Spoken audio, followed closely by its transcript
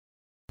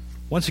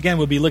Once again,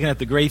 we'll be looking at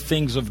the great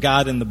things of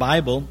God in the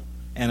Bible,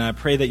 and I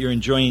pray that you're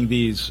enjoying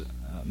these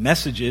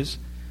messages.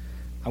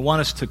 I want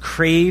us to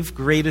crave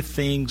greater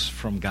things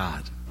from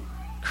God.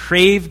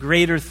 Crave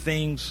greater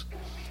things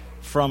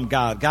from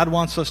God. God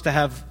wants us to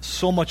have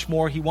so much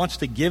more. He wants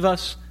to give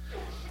us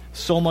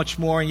so much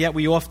more, and yet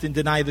we often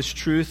deny this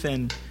truth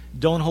and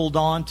don't hold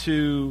on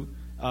to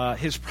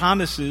His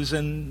promises,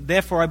 and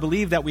therefore I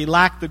believe that we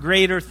lack the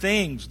greater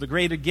things, the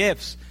greater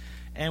gifts.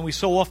 And we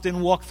so often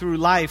walk through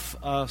life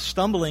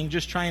stumbling,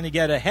 just trying to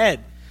get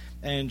ahead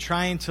and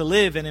trying to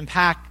live and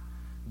impact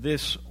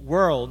this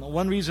world.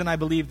 One reason I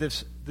believe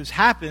this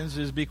happens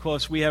is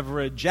because we have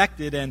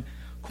rejected and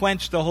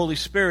quenched the Holy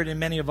Spirit in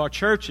many of our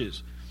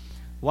churches.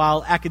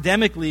 While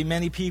academically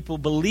many people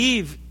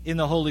believe in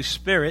the Holy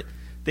Spirit,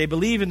 they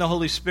believe in the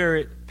Holy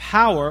Spirit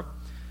power,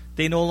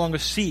 they no longer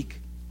seek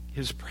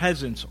His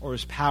presence or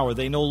His power.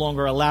 They no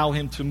longer allow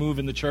Him to move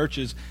in the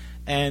churches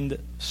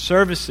and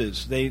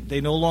services.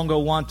 They no longer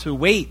want to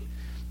wait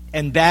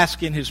and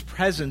bask in His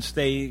presence.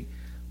 They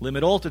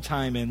limit altar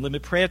time and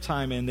limit prayer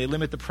time, and they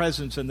limit the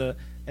presence and the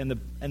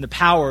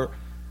power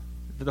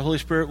that the Holy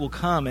Spirit will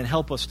come and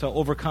help us to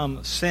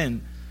overcome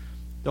sin.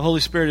 The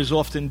Holy Spirit is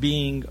often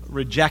being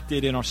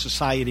rejected in our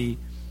society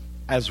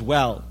as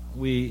well.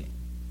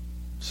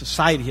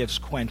 Society has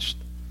quenched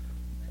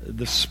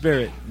the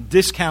Spirit,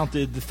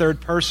 discounted the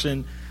third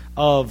person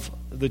of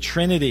the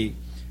Trinity.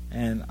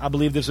 And I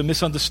believe there's a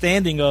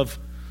misunderstanding of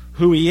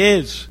who He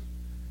is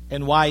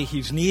and why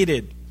He's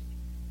needed.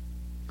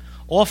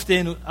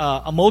 Often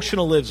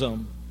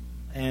emotionalism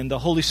and the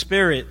Holy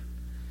Spirit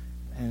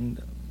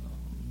and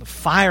the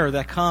fire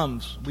that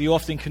comes, we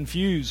often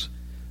confuse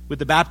with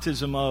the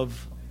baptism in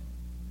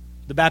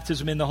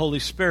the Holy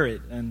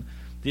Spirit and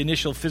the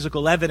initial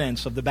physical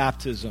evidence of the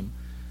baptism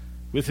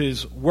with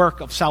His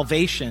work of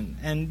salvation.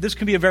 And this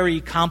can be a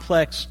very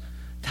complex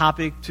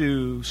topic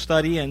to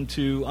study and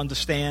to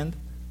understand.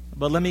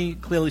 But let me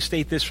clearly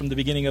state this from the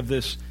beginning of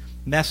this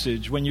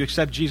message. When you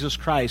accept Jesus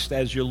Christ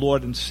as your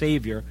Lord and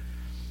Savior,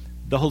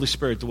 the Holy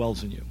Spirit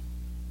dwells in you,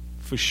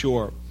 for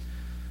sure.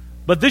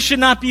 But this should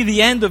not be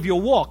the end of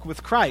your walk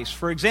with Christ.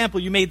 For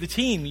example, you made the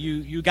team.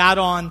 You got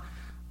on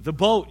the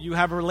boat. You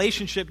have a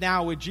relationship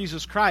now with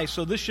Jesus Christ.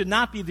 So this should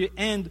not be the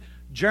end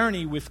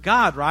journey with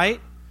God,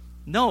 right?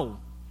 No,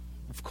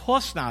 of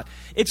course not.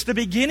 It's the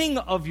beginning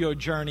of your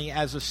journey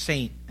as a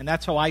saint, and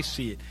that's how I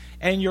see it.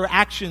 And your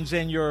actions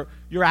and your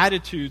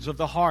attitudes of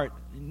the heart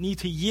need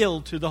to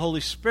yield to the Holy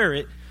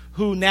Spirit,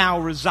 who now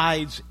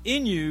resides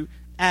in you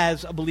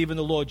as a believer in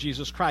the Lord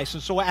Jesus Christ.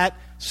 And so at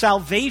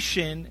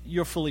salvation,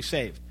 you're fully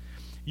saved.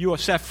 You are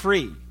set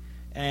free.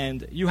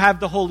 And you have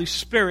the Holy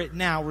Spirit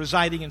now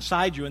residing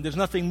inside you. And there's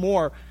nothing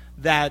more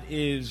that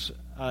is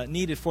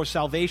needed for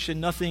salvation,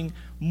 nothing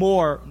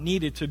more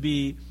needed to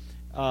be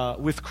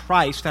with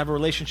Christ, to have a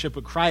relationship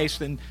with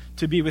Christ and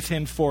to be with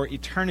Him for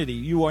eternity.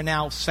 You are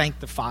now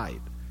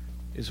sanctified,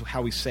 is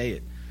how we say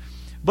it.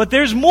 But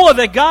there's more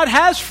that God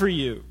has for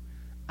you.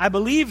 I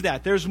believe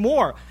that. There's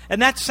more.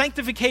 And that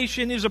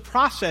sanctification is a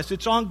process.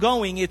 It's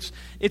ongoing. It's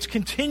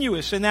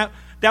continuous. And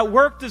that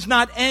work does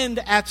not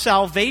end at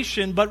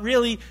salvation, but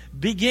really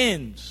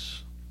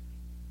begins.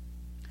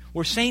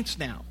 We're saints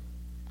now.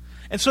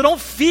 And so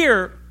don't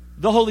fear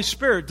the Holy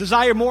Spirit.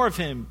 Desire more of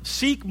Him.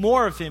 Seek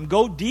more of Him.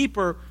 Go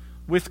deeper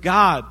with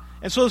God.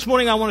 And so this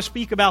morning I want to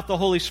speak about the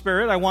Holy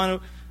Spirit. I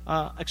want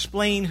to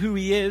explain who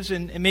He is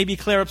and maybe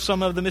clear up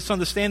some of the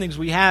misunderstandings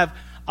we have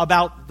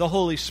about the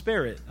Holy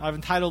Spirit. I've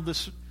entitled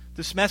this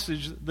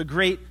message, The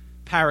Great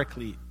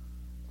Paraclete.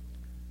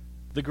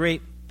 The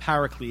Great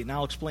Paraclete. And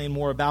I'll explain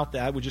more about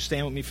that. Would you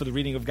stand with me for the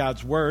reading of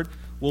God's Word?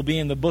 We'll be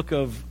in the book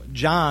of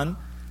John,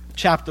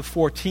 chapter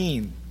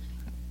 14.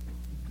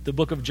 The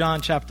book of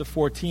John, chapter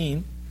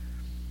 14,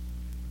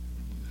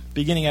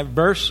 beginning at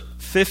verse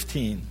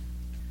 15.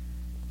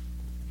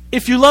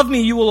 If you love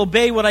me, you will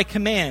obey what I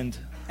command.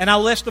 And I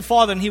will ask the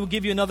Father, and He will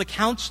give you another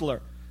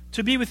counselor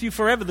to be with you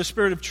forever, the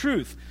Spirit of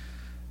truth.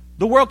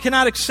 The world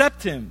cannot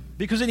accept Him,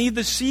 because it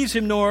neither sees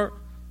Him nor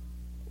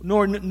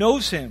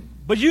knows Him.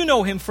 But you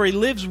know Him, for He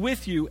lives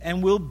with you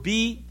and will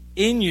be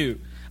in you.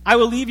 I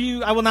will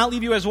not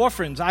leave you as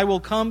orphans. I will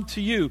come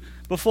to you.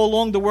 Before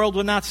long, the world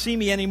will not see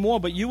me anymore,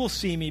 but you will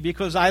see me.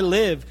 Because I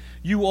live,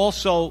 you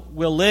also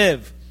will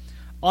live.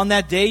 On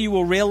that day, you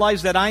will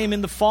realize that I am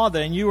in the Father,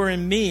 and you are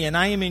in me, and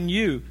I am in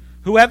you.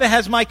 Whoever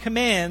has my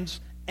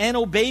commands and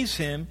obeys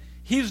Him,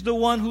 he's the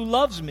one who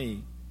loves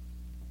me.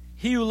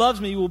 He who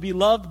loves me will be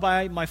loved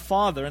by my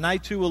Father, and I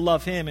too will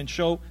love him and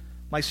show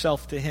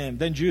myself to him.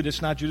 Then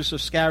Judas, not Judas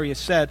Iscariot,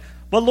 said,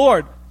 But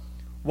Lord,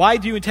 why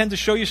do you intend to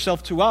show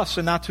yourself to us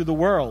and not to the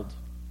world?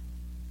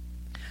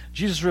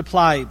 Jesus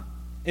replied,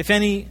 If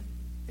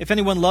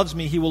anyone loves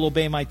me, he will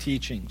obey my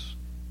teachings.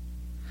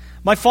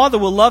 My Father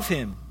will love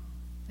him,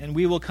 and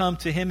we will come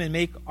to him and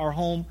make our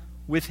home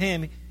with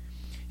him.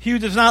 He who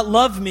does not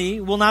love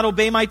me will not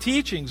obey my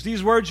teachings.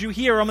 These words you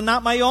hear are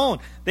not my own.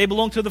 They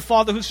belong to the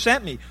Father who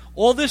sent me.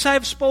 All this I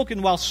have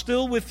spoken while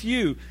still with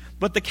you.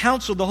 But the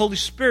counsel, the Holy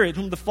Spirit,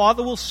 whom the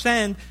Father will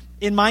send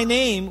in my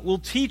name, will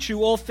teach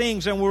you all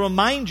things and will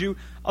remind you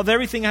of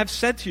everything I have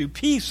said to you.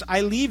 Peace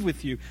I leave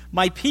with you.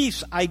 My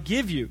peace I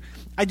give you.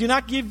 I do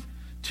not give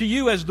to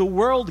you as the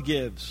world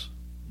gives.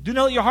 Do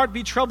not let your heart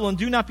be troubled, and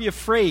do not be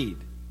afraid.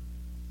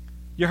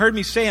 You heard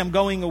me say I'm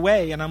going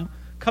away, and I'm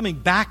coming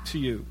back to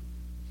you.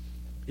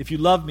 If you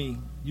love me,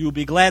 you will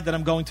be glad that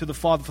I'm going to the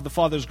Father, for the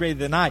Father is greater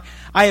than I.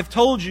 I have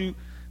told you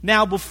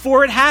now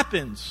before it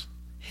happens,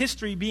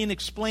 history being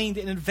explained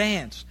in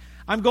advance.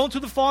 I'm going to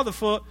the Father,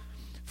 for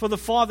the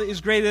Father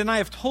is greater than I. I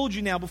have told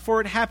you now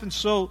before it happens,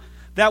 so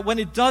that when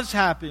it does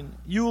happen,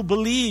 you will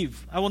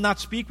believe. I will not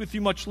speak with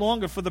you much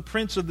longer, for the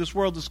prince of this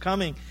world is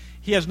coming.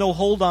 He has no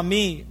hold on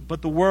me,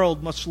 but the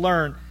world must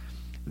learn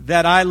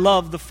that I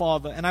love the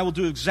Father, and I will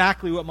do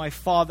exactly what my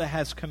Father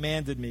has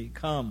commanded me.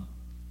 Come,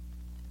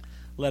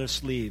 let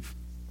us leave.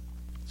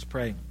 Let's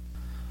pray.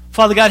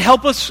 Father God,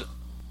 help us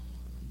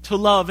to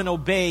love and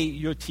obey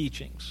your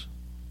teachings.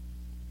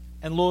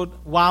 And Lord,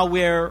 while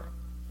we're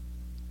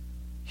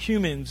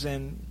humans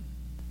and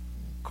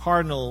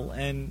carnal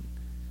and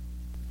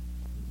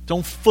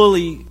don't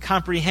fully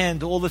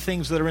comprehend all the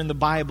things that are in the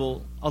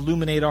Bible,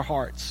 illuminate our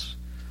hearts.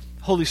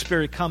 Holy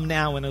Spirit, come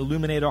now and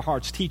illuminate our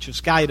hearts. Teach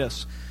us, guide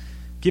us.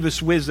 Give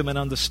us wisdom and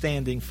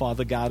understanding,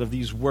 Father God, of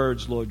these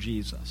words, Lord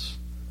Jesus.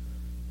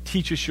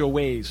 Teach us your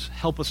ways.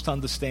 Help us to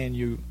understand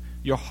you,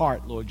 your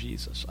heart, Lord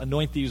Jesus.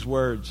 Anoint these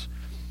words,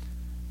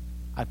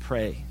 I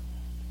pray.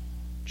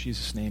 In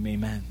Jesus' name,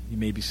 amen. You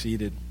may be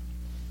seated.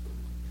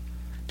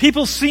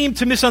 People seem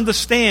to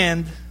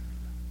misunderstand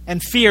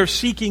and fear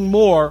seeking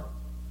more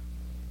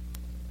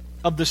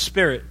of the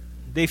Spirit.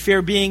 They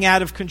fear being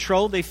out of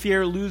control. They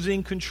fear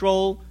losing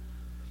control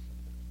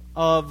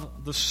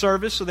of the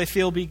service, so they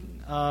feel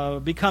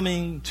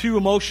becoming too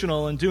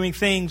emotional and doing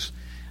things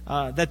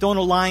that don't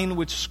align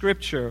with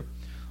Scripture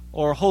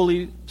or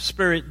Holy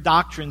Spirit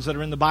doctrines that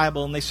are in the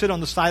Bible, and they sit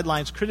on the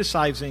sidelines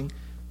criticizing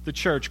the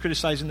church,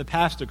 criticizing the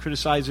pastor,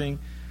 criticizing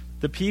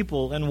the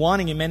people, and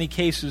wanting in many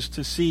cases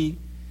to see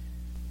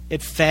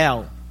it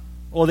fail,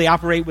 or they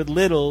operate with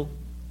little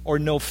or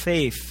no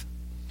faith.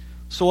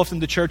 So often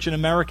the church in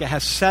America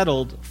has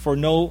settled for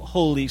no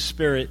Holy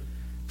Spirit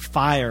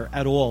fire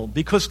at all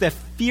because they're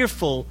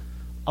fearful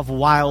of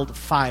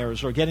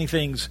wildfires or getting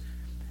things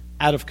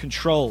out of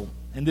control.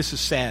 And this is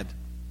sad.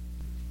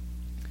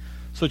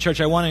 So,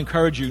 church, I want to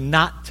encourage you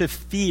not to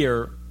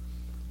fear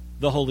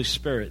the Holy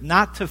Spirit,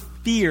 not to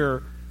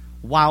fear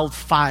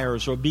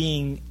wildfires or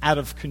being out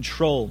of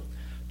control.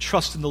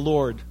 Trust in the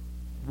Lord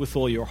with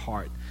all your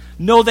heart.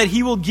 Know that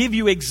He will give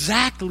you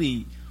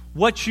exactly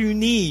what you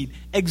need,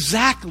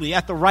 exactly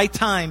at the right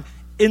time,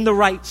 in the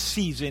right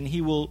season. He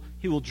will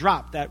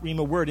drop that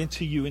Rhema word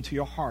into you, into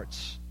your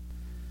hearts.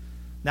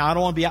 Now, I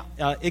don't want to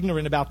be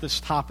ignorant about this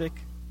topic.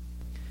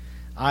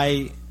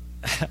 I've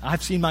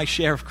seen my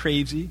share of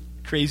crazy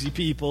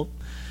people,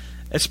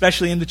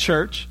 especially in the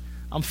church.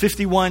 I'm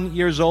 51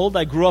 years old.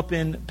 I grew up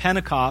in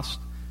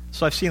Pentecost,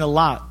 so I've seen a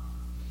lot.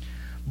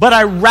 But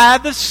I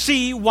rather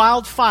see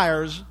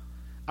wildfires.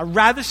 I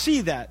rather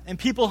see that, and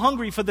people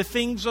hungry for the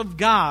things of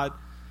God,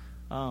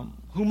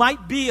 who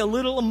might be a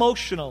little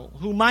emotional,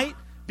 who might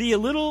be a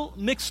little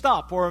mixed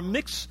up or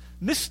miss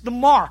the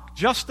mark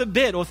just a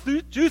bit, or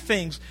do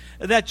things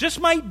that just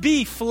might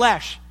be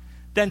flesh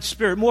than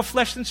spirit, more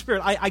flesh than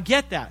spirit. I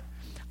get that.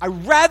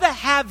 I'd rather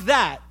have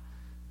that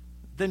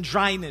than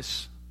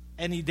dryness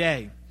any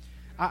day.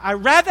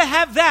 I'd rather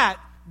have that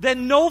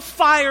than no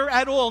fire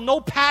at all, no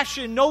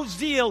passion, no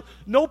zeal,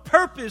 no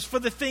purpose for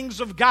the things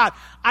of God.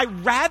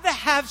 I'd rather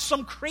have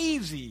some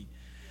crazy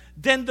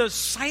than the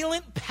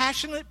silent,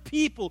 passionate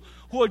people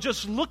who are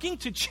just looking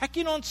to check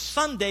in on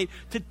Sunday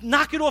to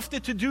knock it off their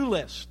to-do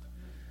list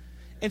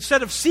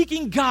instead of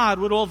seeking God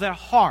with all their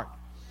heart.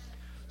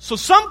 So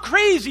some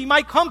crazy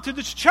might come to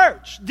this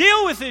church.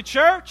 Deal with it,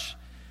 church.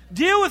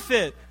 Deal with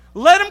it.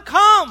 Let them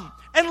come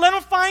and let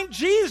them find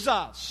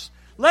Jesus.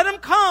 Let them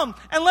come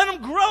and let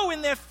them grow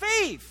in their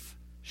faith.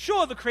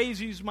 Sure, the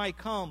crazies might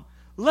come.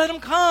 Let them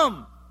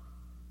come.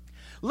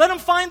 Let them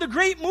find the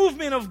great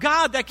movement of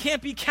God that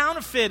can't be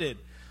counterfeited.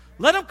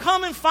 Let them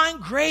come and find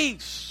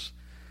grace.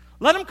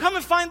 Let them come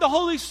and find the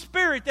Holy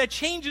Spirit that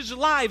changes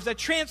lives, that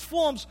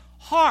transforms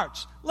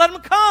hearts. Let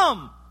them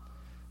come.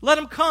 Let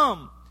them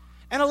come.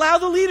 And allow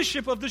the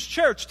leadership of this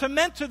church to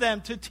mentor them,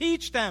 to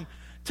teach them,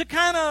 to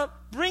kind of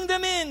bring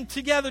them in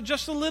together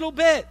just a little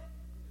bit.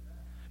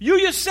 You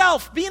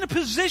yourself be in a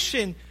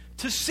position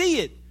to see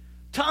it,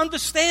 to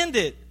understand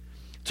it,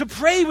 to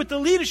pray with the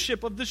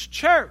leadership of this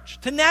church,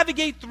 to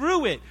navigate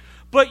through it.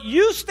 But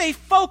you stay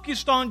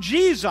focused on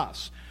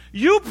Jesus.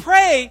 You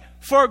pray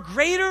for a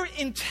greater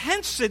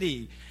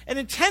intensity, an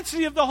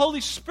intensity of the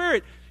Holy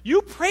Spirit.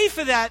 You pray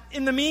for that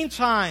in the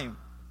meantime.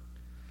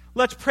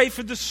 Let's pray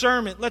for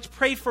discernment. Let's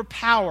pray for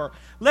power.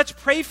 Let's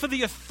pray for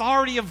the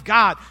authority of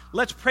God.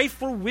 Let's pray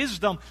for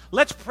wisdom.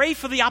 Let's pray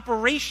for the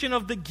operation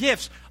of the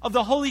gifts of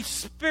the Holy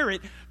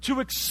Spirit to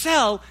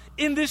excel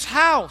in this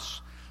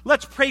house.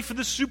 Let's pray for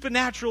the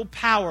supernatural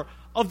power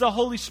of the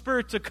Holy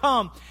Spirit to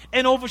come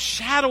and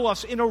overshadow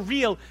us in a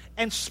real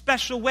and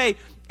special way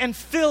and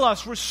fill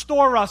us,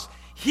 restore us,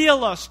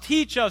 heal us,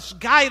 teach us,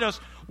 guide us,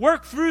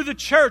 Work through the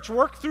church.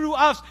 Work through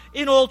us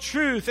in all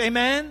truth.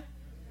 Amen?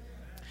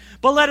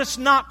 But let us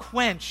not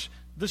quench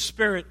the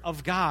Spirit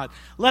of God.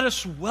 Let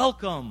us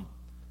welcome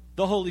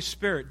the Holy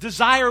Spirit.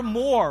 Desire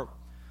more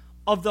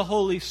of the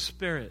Holy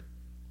Spirit.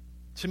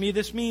 To me,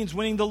 this means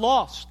winning the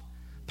lost,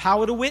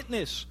 power to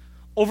witness,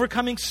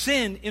 overcoming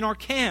sin in our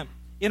camp,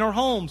 in our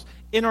homes,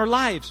 in our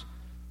lives.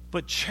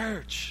 But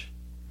church,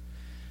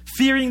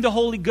 fearing the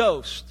Holy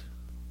Ghost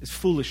is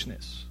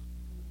foolishness.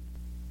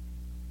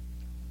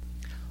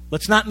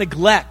 Let's not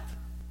neglect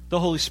the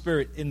Holy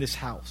Spirit in this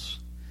house.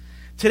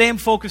 Today I'm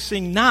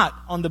focusing not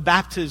on the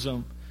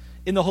baptism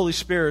in the Holy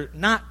Spirit,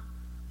 not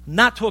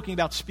talking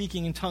about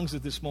speaking in tongues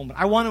at this moment.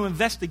 I want to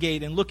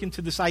investigate and look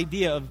into this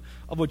idea of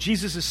what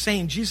Jesus is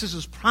saying. Jesus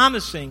is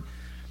promising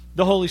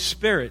the Holy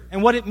Spirit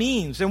and what it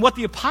means and what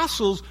the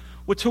apostles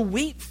were to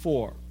wait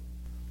for.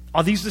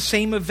 Are these the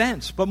same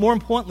events? But more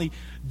importantly,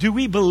 do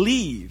we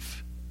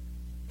believe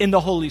in the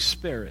Holy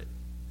Spirit?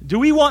 Do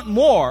we want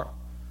more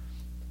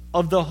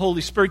of the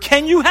Holy Spirit?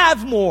 Can you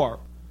have more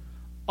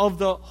of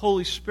the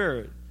Holy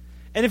Spirit?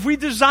 And if we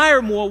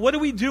desire more, what are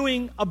we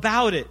doing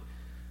about it?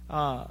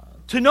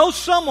 To know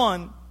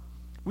someone,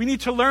 we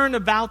need to learn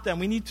about them.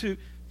 We need to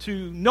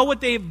know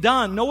what they've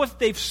done, know what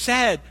they've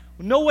said,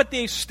 know what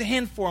they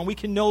stand for, and we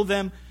can know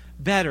them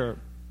better.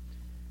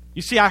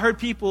 You see, I heard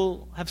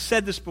people have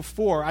said this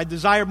before. I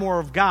desire more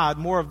of God,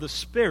 more of the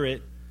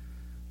Spirit,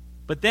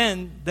 but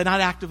then they're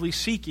not actively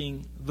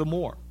seeking the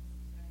more.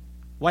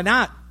 Why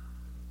not?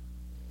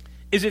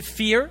 Is it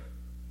fear?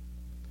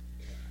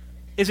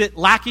 Is it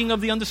lacking of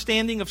the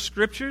understanding of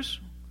Scriptures?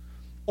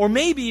 Or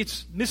maybe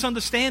it's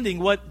misunderstanding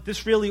what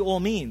this really all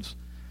means.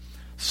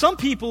 Some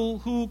people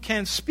who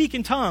can speak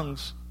in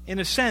tongues, in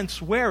a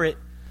sense, wear it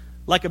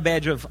like a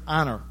badge of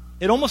honor.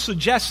 It almost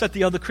suggests that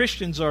the other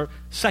Christians are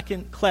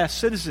second-class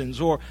citizens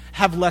or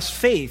have less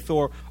faith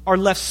or are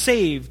less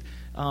saved.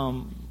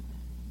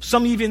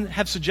 Some even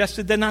have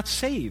suggested they're not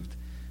saved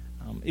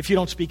if you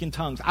don't speak in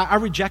tongues. I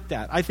reject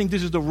that. I think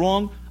this is the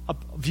wrong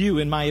view,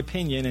 in my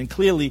opinion, and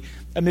clearly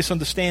a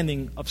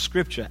misunderstanding of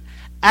Scripture.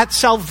 At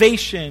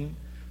salvation,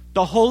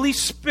 the Holy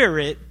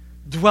Spirit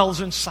dwells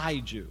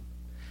inside you.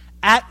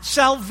 At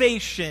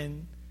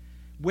salvation,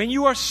 when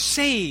you are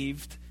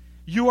saved,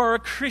 you are a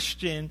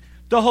Christian,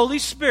 the Holy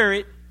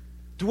Spirit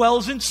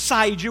dwells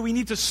inside you. We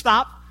need to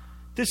stop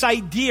this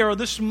idea or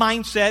this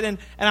mindset, and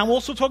I'm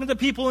also talking to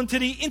people into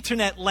the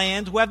internet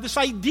land who have this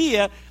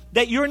idea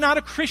that you're not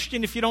a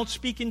Christian if you don't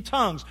speak in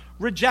tongues.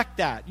 Reject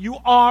that. You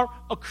are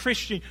a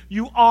Christian.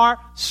 You are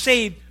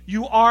saved.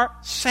 You are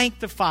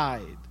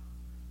sanctified.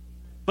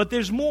 But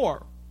there's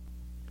more.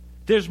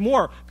 There's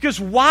more. Because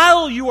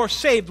while you are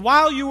saved,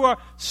 while you are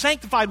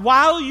sanctified,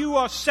 while you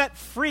are set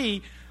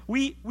free,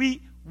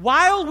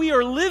 while we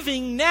are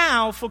living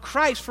now for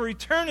Christ, for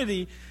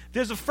eternity,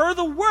 there's a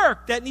further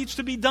work that needs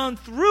to be done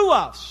through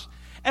us.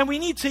 And we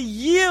need to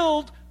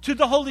yield to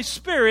the Holy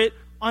Spirit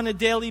on a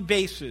daily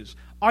basis.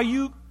 Are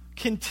you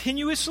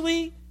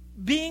continuously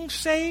being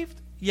saved?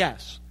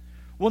 Yes.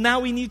 Well, now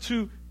we need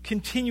to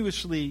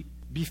continuously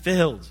be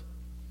filled.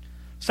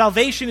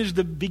 Salvation is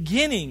the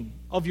beginning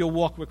of your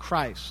walk with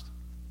Christ.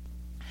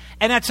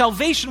 And at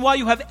salvation, while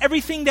you have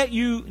everything that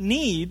you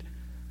need,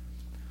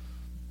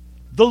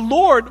 the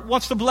Lord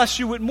wants to bless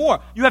you with more.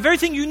 You have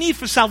everything you need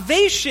for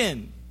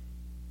salvation.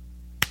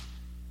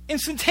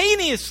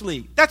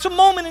 Instantaneously. That's a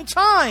moment in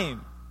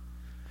time.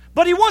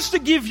 But He wants to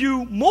give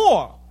you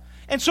more.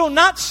 And so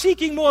not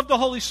seeking more of the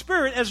Holy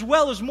Spirit as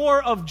well as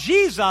more of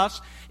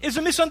Jesus is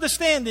a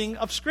misunderstanding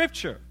of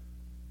Scripture.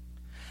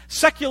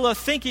 Secular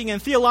thinking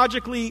and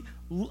theologically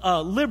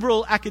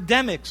liberal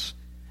academics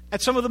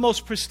at some of the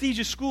most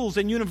prestigious schools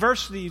and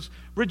universities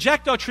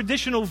reject our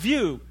traditional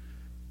view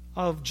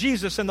of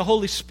Jesus and the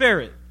Holy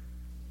Spirit.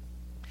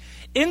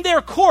 In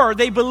their core,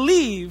 they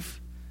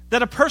believe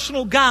that a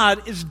personal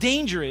God is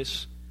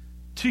dangerous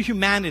to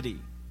humanity,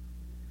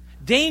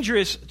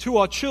 dangerous to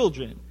our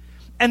children,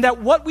 and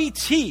that what we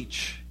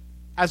teach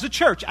as a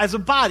church, as a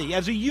body,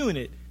 as a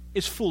unit,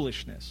 is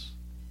foolishness.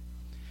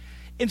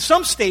 In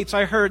some states,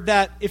 I heard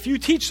that if you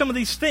teach some of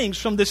these things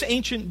from this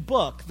ancient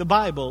book, the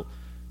Bible,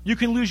 you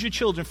can lose your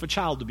children for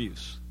child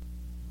abuse.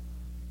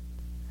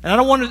 And I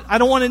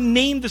don't want to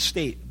name the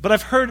state, but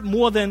I've heard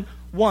more than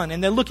one,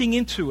 and they're looking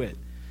into it.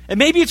 And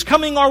maybe it's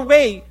coming our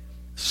way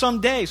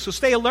someday, so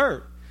stay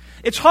alert.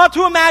 It's hard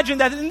to imagine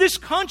that in this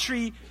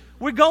country,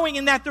 we're going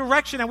in that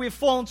direction and we've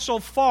fallen so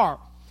far.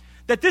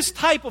 That this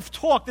type of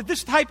talk, that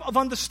this type of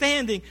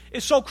understanding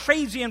is so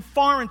crazy and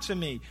foreign to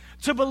me.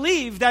 To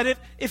believe that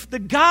if the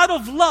God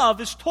of love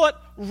is taught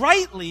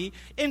rightly,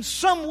 in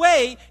some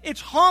way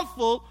it's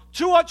harmful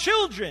to our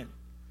children.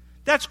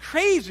 That's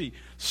crazy.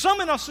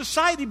 Some in our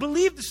society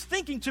believe this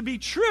thinking to be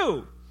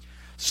true.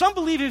 Some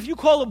believe if you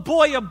call a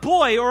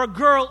boy or a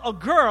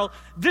girl,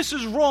 this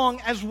is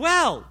wrong as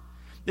well.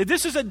 That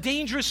this is a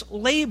dangerous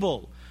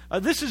label.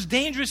 This is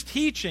dangerous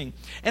teaching.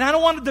 And I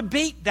don't want to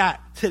debate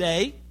that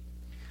today.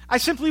 I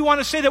simply want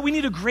to say that we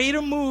need a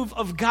greater move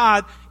of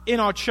God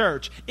in our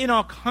church, in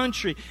our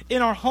country,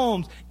 in our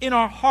homes, in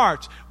our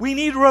hearts. We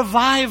need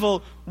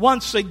revival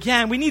once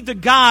again. We need the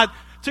God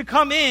to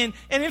come in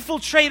and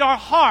infiltrate our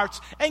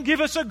hearts and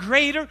give us a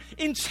greater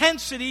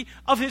intensity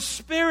of His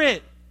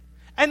Spirit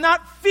and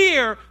not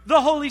fear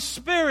the Holy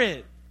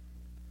Spirit.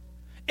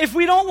 If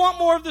we don't want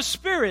more of the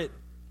Spirit,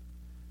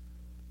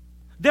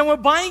 then we're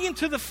buying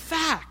into the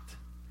fact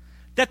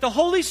that the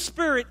Holy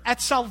Spirit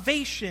at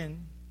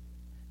salvation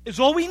is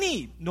all we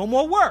need. No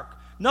more work.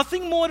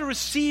 Nothing more to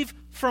receive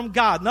from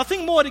God.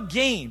 Nothing more to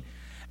gain.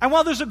 And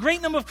while there's a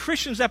great number of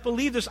Christians that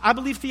believe this, I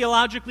believe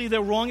theologically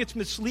they're wrong. It's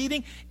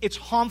misleading. It's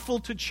harmful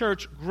to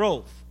church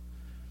growth.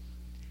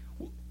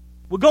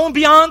 We're going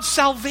beyond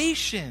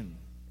salvation,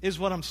 is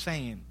what I'm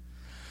saying.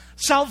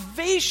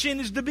 Salvation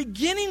is the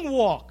beginning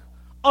walk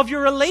of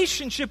your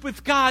relationship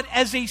with God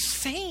as a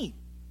saint.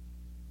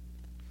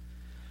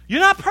 You're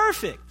not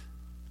perfect.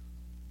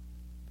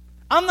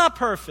 I'm not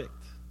perfect.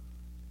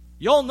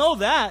 You all know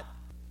that.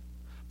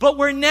 But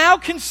we're now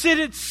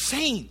considered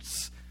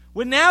saints.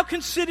 We're now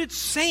considered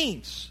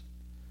saints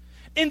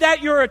in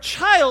that you're a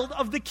child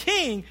of the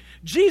King,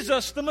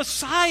 Jesus the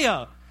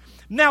Messiah.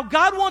 Now,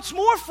 God wants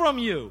more from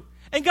you.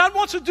 And God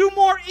wants to do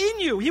more in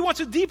you. He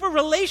wants a deeper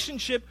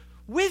relationship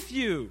with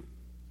you.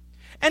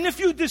 And if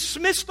you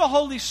dismiss the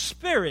Holy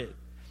Spirit,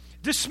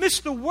 dismiss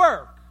the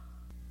work,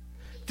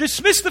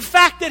 dismiss the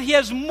fact that He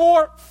has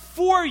more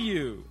for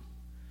you,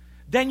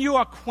 then you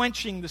are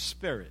quenching the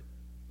Spirit.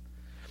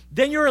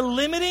 Then you're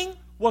limiting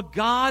what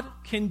God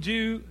can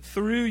do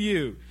through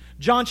you.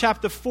 John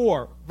chapter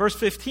 4, verse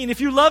 15. If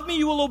you love me,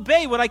 you will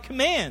obey what I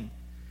command.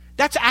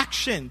 That's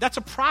action. That's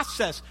a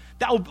process.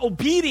 That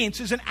obedience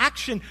is an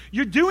action.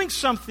 You're doing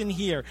something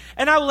here.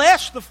 And I will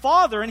ask the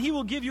Father, and He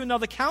will give you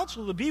another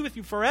counselor to be with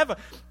you forever,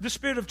 the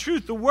Spirit of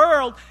truth. The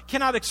world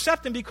cannot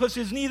accept Him because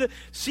it has neither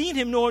seen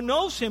Him nor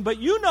knows Him, but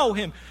you know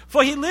Him,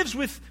 for He lives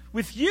with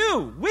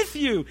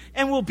you,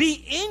 and will be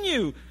in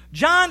you.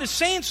 John is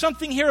saying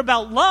something here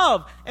about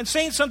love and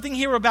saying something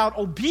here about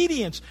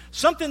obedience,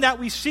 something that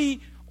we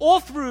see all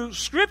through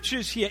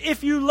Scriptures here.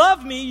 If you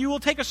love me, you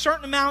will take a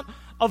certain amount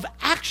of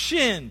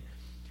action.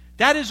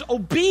 That is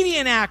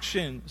obedient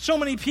action. So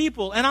many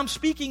people, and I'm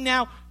speaking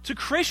now to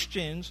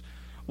Christians,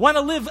 want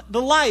to live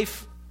the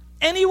life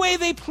any way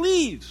they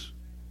please.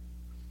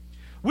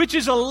 Which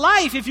is a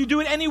life, if you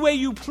do it any way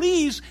you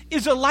please,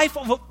 is a life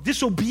of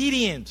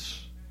disobedience.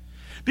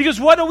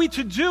 Because what are we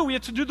to do? We are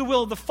to do the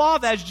will of the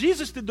Father as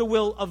Jesus did the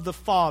will of the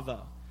Father.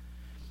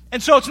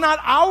 And so it's not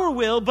our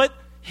will, but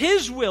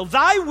His will.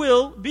 Thy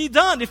will be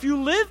done. If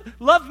you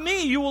love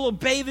me, you will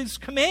obey these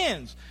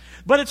commands.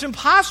 But it's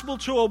impossible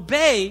to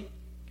obey,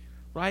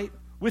 right,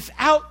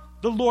 without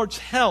the Lord's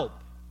help.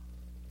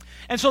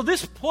 And so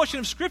this portion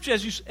of Scripture,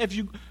 as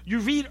you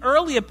read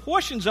earlier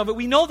portions of it,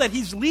 we know that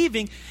He's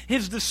leaving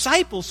His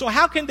disciples. So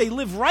how can they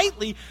live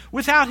rightly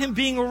without Him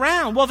being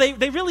around? Well,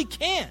 they really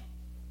can't.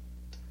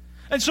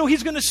 And so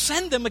He's going to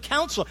send them a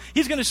counselor.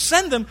 He's going to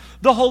send them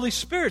the Holy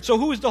Spirit. So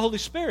who is the Holy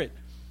Spirit?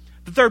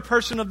 The third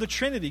person of the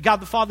Trinity. God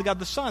the Father, God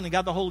the Son, and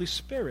God the Holy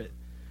Spirit.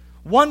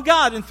 One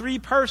God in three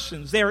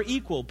persons. They are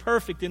equal,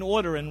 perfect in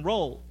order and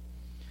role.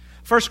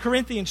 1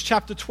 Corinthians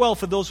chapter 12,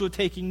 for those who are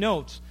taking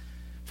notes.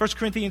 1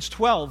 Corinthians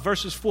 12,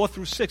 verses 4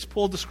 through 6,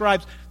 Paul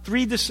describes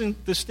three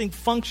distinct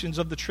functions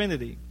of the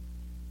Trinity.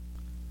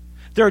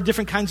 There are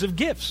different kinds of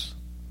gifts,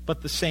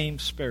 but the same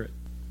Spirit.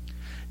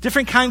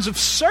 Different kinds of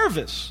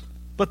service,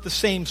 but the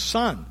same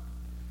Son.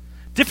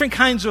 Different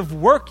kinds of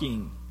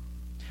working,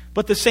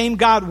 but the same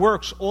God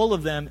works all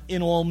of them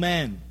in all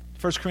men.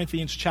 1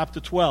 Corinthians chapter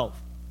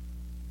 12,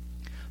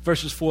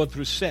 verses 4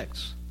 through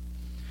 6.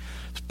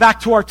 Back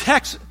to our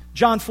text,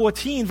 John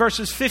 14,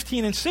 verses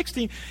 15 and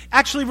 16,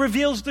 actually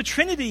reveals the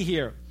Trinity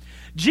here.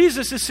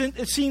 Jesus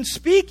is seen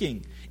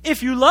speaking.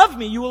 If you love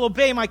me, you will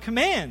obey my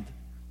command,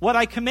 what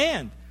I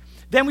command.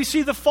 Then we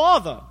see the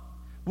Father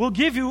will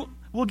give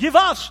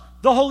us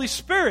the Holy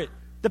Spirit,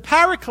 the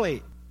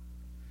Paraclete.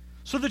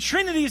 So the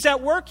Trinity is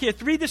at work here,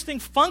 three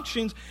distinct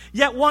functions,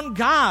 yet one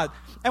God.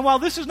 And while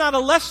this is not a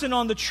lesson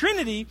on the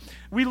Trinity,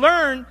 we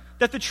learn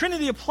that the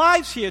Trinity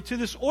applies here to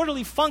this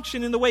orderly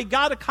function in the way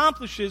God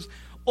accomplishes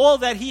all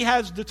that He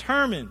has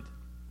determined.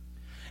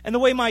 And the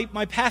way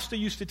my pastor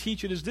used to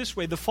teach it is this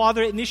way. The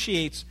Father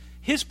initiates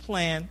His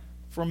plan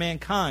for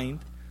mankind.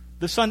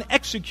 The Son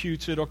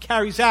executes it or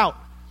carries out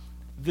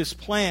this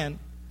plan.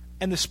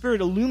 And the Spirit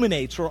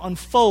illuminates or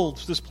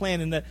unfolds this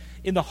plan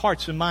in the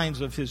hearts and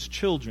minds of His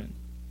children.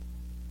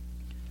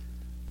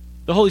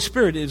 The Holy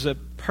Spirit is a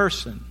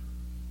person.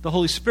 The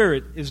Holy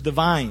Spirit is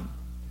divine.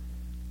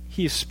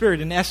 He is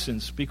Spirit in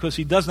essence because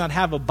He does not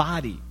have a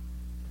body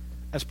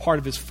as part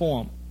of His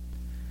form.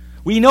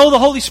 We know the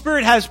Holy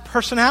Spirit has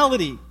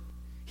personality.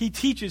 He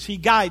teaches, He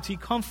guides, He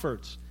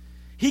comforts.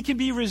 He can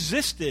be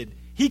resisted.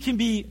 He can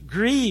be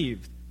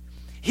grieved.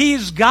 He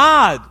is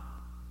God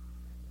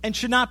and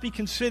should not be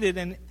considered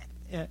an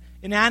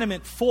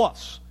inanimate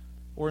force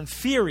or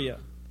inferior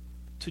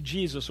to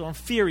Jesus or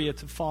inferior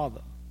to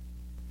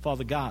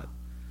Father God.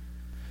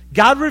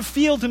 God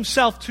revealed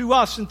Himself to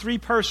us in three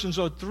persons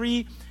or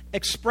three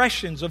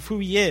expressions of who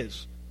He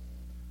is.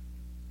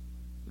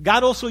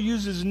 God also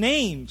uses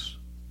names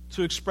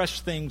to express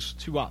things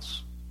to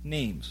us.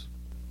 Names.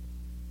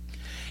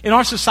 In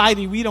our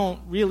society, we don't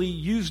really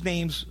use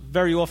names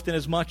very often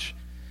as much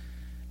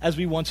as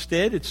we once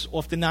did. It's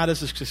often not as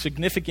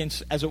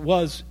significant as it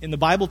was in the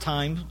Bible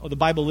time or the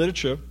Bible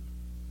literature.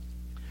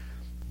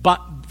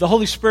 But the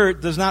Holy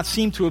Spirit does not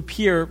seem to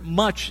appear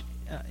much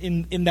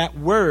in that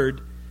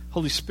word,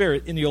 Holy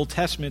Spirit, in the Old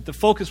Testament. The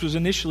focus was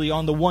initially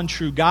on the one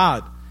true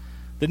God.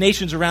 The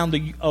nations around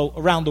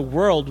the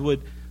world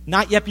would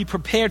not yet be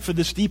prepared for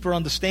this deeper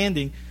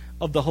understanding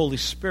of the Holy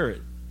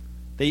Spirit.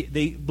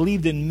 They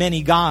believed in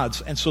many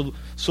gods, and so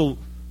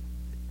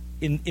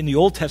in the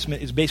Old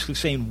Testament is basically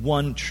saying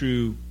one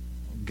true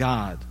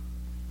God.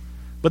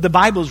 But the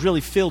Bible is really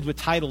filled with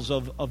titles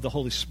of the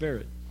Holy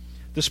Spirit.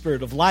 The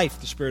Spirit of life,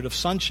 the Spirit of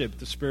sonship,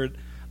 the Spirit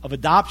of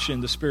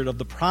adoption, the Spirit of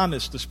the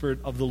promise, the Spirit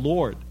of the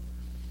Lord.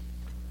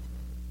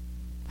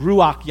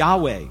 Ruach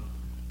Yahweh,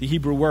 the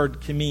Hebrew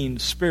word can mean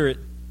spirit.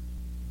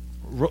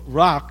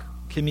 Ruach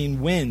can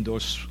mean wind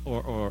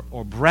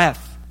or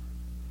breath.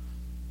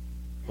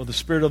 Or the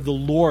Spirit of the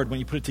Lord when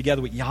you put it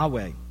together with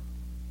Yahweh.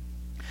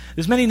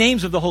 There's many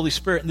names of the Holy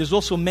Spirit, and there's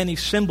also many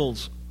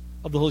symbols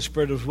of the Holy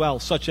Spirit as well,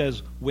 such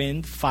as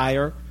wind,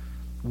 fire,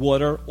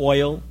 water,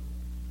 oil,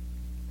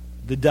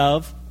 the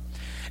dove.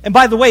 And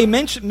by the way,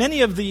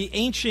 many of the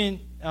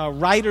ancient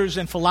writers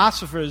and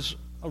philosophers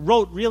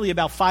wrote really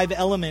about 5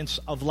 elements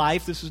of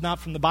life. This is not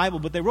from the Bible,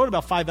 but they wrote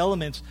about 5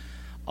 elements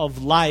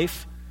of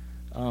life.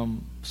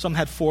 Some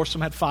had 4,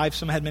 some had 5,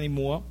 some had many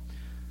more,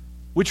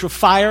 which were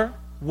fire,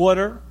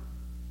 water,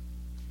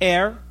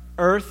 air,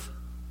 earth,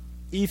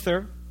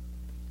 ether.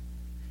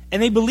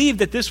 And they believed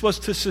that this was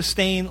to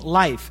sustain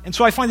life. And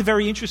so I find it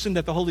very interesting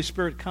that the Holy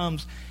Spirit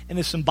comes and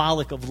is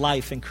symbolic of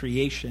life and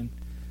creation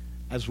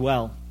as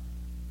well.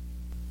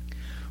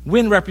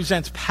 Wind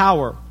represents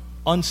power,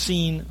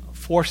 unseen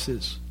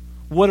forces.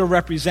 Water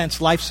represents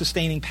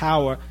life-sustaining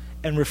power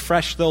and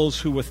refresh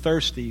those who were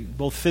thirsty,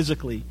 both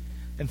physically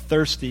and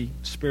thirsty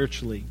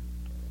spiritually.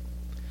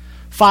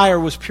 Fire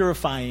was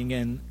purifying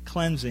and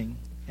cleansing,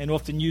 and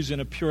often used in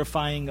a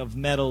purifying of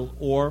metal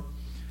or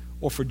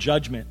for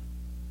judgment.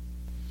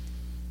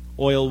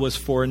 Oil was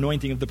for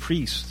anointing of the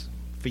priest,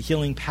 for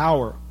healing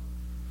power.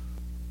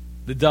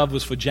 The dove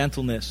was for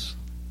gentleness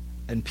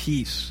and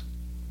peace.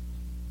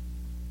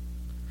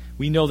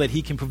 We know that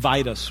He can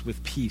provide us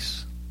with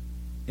peace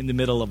in the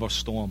middle of our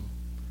storm,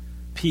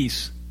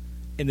 peace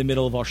in the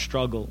middle of our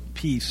struggle,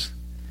 peace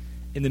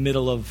in the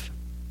middle of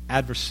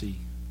adversity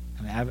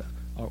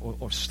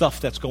or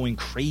stuff that's going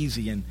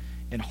crazy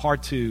and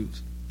hard to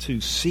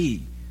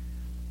see.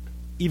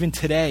 Even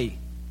today,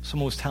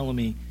 someone was telling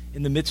me,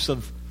 in the midst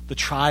of the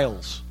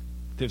trials,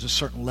 there's a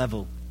certain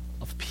level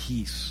of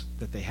peace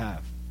that they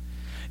have.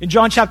 In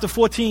John chapter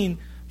 14,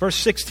 verse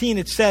 16,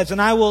 it says,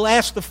 "And I will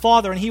ask the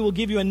Father, and He will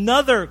give you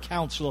another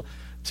counselor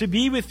to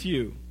be with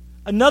you."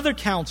 Another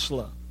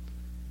counselor.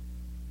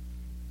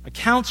 A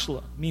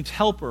counselor means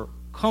helper,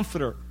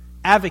 comforter,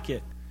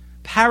 advocate,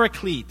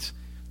 paraclete.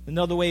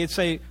 Another way it'd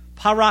say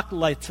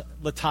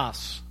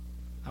parakletos.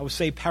 I would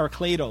say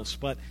parakletos,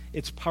 but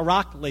it's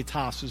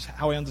parakletos is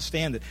how I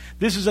understand it.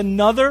 This is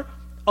another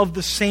of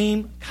the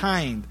same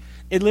kind.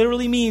 It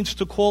literally means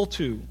to call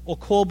to or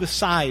call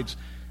besides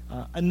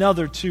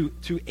another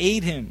to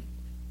aid him.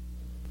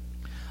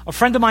 A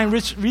friend of mine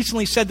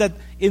recently said that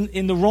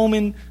in the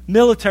Roman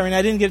military, and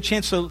I didn't get a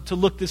chance to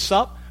look this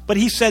up, but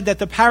he said that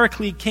the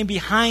paraclete came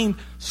behind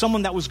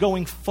someone that was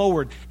going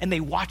forward, and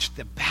they watched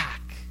the back.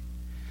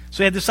 So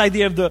he had this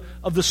idea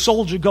of the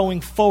soldier going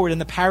forward, and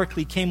the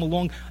paraclete came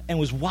along and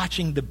was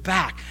watching the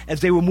back.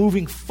 As they were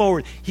moving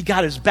forward, he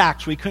got his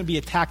back, so he couldn't be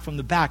attacked from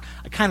the back.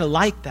 I kind of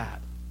like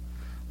that.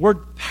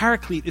 Word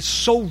paraclete is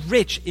so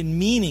rich in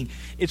meaning.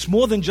 It's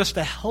more than just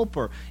a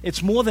helper.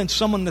 It's more than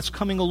someone that's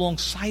coming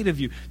alongside of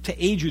you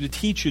to aid you, to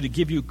teach you, to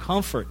give you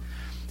comfort.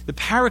 The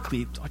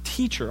paraclete, our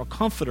teacher, our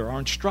comforter, our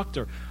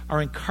instructor,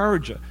 our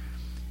encourager.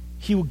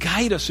 He will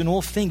guide us in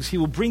all things. He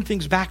will bring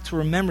things back to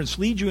remembrance,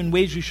 lead you in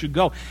ways you should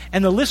go.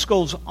 And the list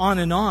goes on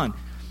and on.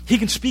 He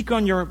can speak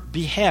on your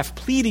behalf,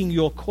 pleading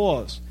your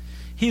cause.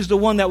 He's the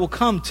one that will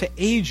come to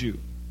aid you.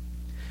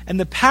 And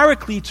the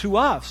paraclete to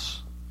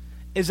us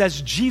is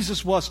as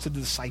Jesus was to the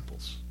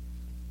disciples.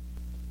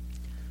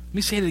 Let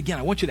me say it again.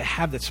 I want you to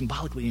have that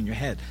symbolically in your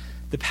head.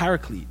 The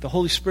paraclete, the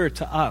Holy Spirit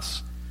to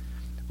us,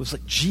 was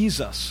like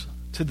Jesus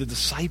to the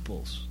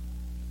disciples.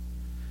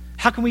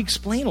 How can we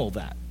explain all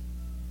that?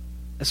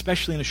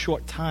 Especially in a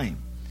short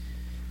time.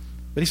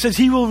 But he says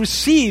we will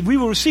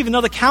receive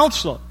another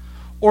counselor,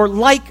 or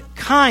like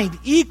kind,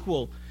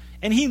 equal,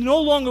 and he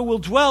no longer will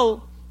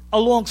dwell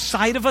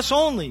alongside of us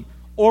only,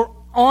 or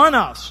on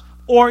us,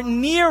 or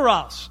near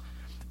us,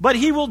 but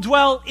he will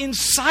dwell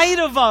inside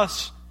of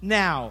us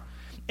now.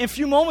 In a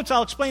few moments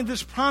I'll explain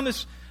this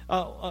promise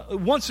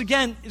once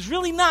again is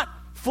really not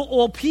for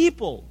all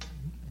people,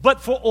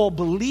 but for all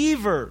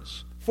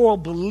believers. For all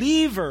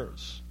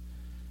believers.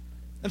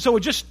 And so we're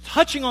just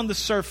touching on the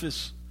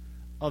surface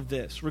of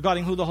this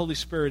regarding who the Holy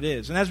Spirit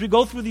is. And as we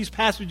go through these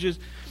passages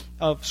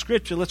of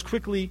Scripture, let's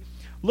quickly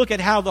look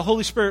at how the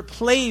Holy Spirit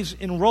plays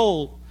in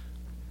role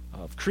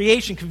of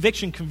creation,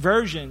 conviction,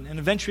 conversion, and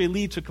eventually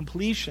lead to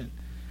completion.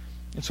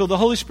 And so the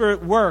Holy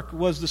Spirit work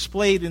was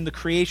displayed in the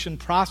creation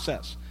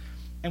process.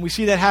 And we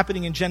see that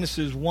happening in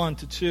Genesis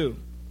 1-2.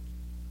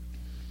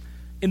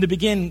 In the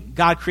beginning,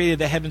 God created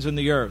the heavens and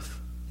the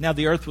earth. Now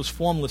the earth was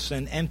formless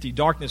and empty.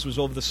 Darkness was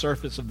over the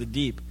surface of the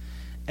deep.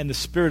 And the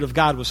Spirit of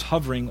God was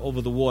hovering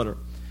over the water.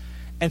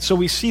 And so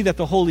we see that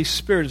the Holy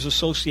Spirit is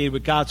associated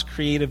with God's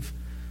creative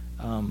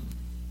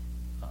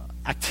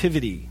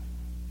activity.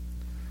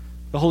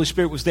 The Holy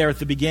Spirit was there at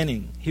the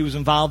beginning. He was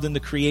involved in the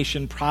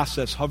creation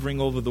process,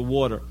 hovering over the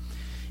water.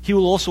 He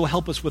will also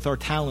help us with our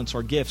talents,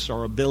 our gifts,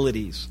 our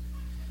abilities.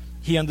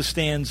 His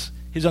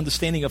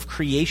understanding of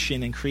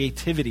creation and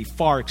creativity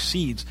far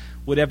exceeds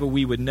whatever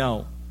we would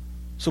know.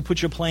 So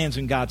put your plans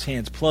in God's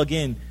hands. Plug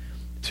in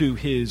to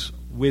His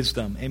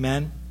wisdom.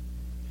 Amen?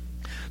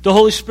 The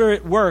Holy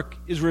Spirit work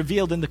is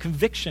revealed in the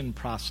conviction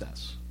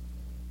process.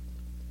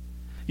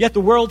 Yet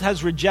the world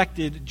has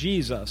rejected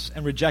Jesus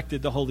and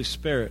rejected the Holy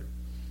Spirit.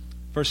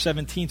 Verse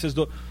 17 says,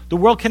 the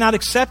world cannot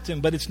accept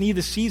Him, but it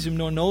neither sees Him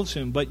nor knows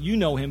Him. But you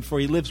know Him, for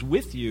He lives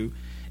with you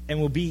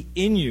and will be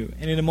in you.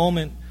 And in a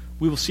moment,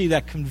 we will see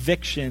that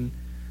conviction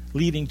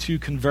leading to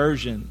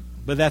conversion.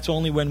 But that's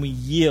only when we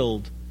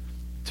yield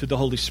to the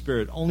Holy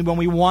Spirit. Only when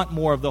we want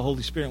more of the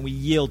Holy Spirit and we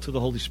yield to the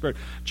Holy Spirit.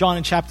 John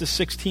in chapter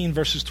 16,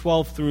 verses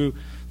 12 through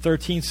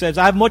 13 says,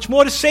 I have much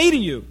more to say to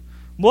you,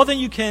 more than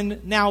you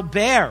can now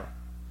bear.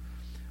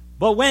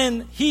 But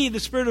when He, the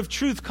Spirit of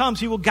truth, comes,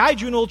 He will guide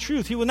you in all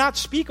truth. He will not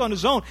speak on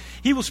His own.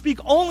 He will speak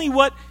only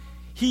what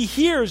He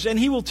hears, and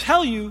He will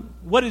tell you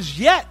what is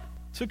yet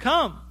to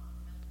come.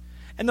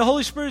 And the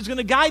Holy Spirit is going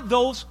to guide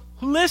those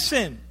who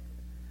listen.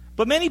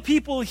 But many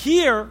people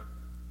hear,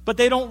 but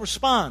they don't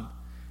respond.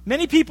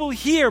 Many people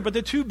hear, but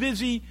they're too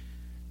busy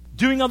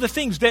doing other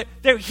things.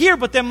 They're here,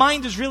 but their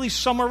mind is really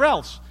somewhere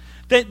else.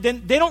 They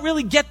don't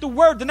really get the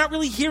word. They're not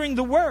really hearing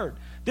the word.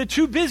 They're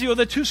too busy or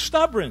they're too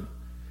stubborn.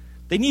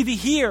 They neither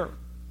hear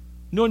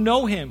nor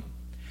know Him.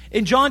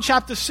 In John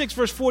chapter 6,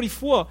 verse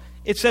 44,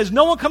 it says,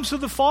 no one comes to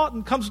the Father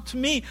and comes to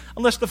me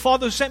unless the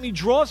Father who sent me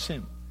draws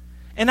him.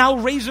 And I'll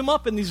raise him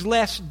up in these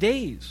last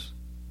days.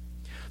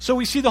 So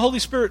we see the Holy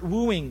Spirit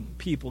wooing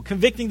people,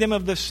 convicting them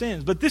of their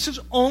sins. But this is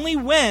only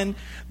when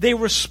they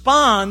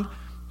respond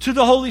to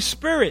the Holy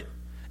Spirit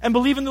and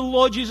believe in the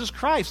Lord Jesus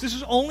Christ. This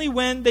is only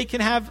when they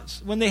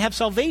have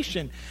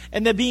salvation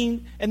and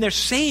they're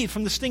saved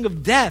from the sting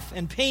of death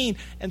and pain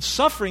and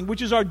suffering,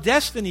 which is our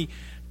destiny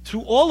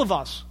to all of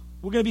us.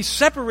 We're going to be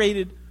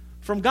separated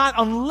from God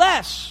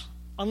unless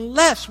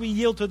we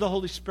yield to the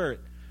Holy Spirit,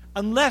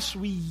 unless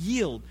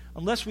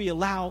we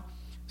allow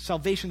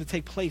salvation to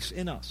take place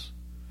in us.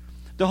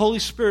 The Holy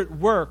Spirit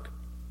work,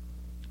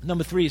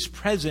 number 3, is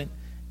present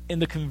in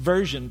the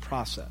conversion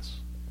process.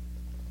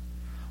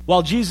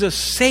 While Jesus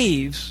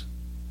saves,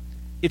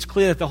 it's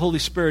clear that the Holy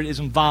Spirit is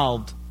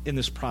involved in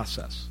this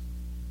process.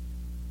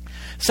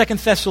 2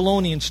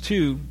 Thessalonians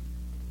 2,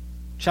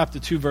 chapter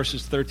 2,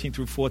 verses 13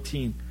 through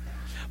 14.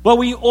 But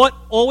we ought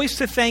always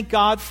to thank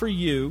God for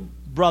you,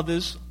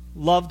 brothers,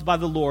 loved by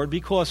the Lord,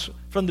 because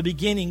from the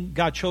beginning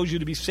God chose you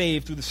to be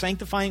saved through the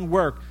sanctifying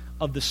work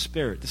of the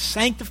Spirit. The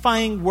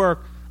sanctifying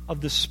work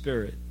of the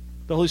Spirit.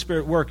 The Holy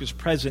Spirit work is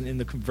present in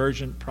the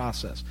conversion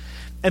process.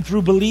 And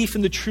through belief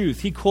in the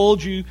truth, He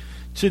called you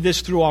to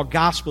this through our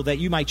gospel, that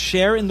you might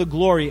share in the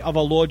glory of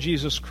our Lord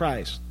Jesus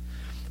Christ.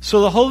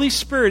 So the Holy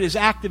Spirit is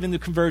active in the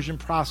conversion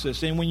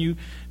process. And when you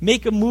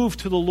make a move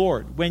to the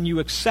Lord, when you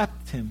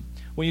accept Him,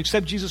 when you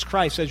accept Jesus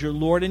Christ as your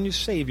Lord and your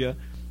Savior,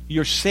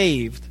 you're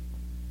saved.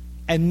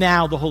 And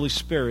now the Holy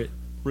Spirit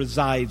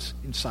resides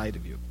inside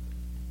of you.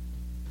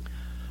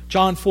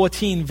 John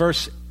 14,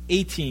 verse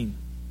 18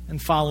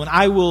 and following.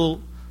 I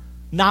will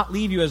not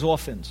leave you as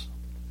orphans.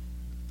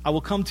 I will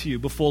come to you.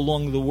 Before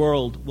long the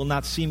world will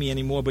not see me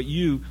anymore, but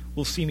you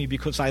will see me.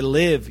 Because I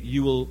live,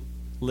 you will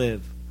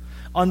live.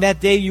 On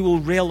that day you will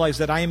realize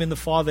that I am in the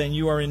Father, and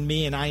you are in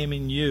me, and I am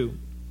in you.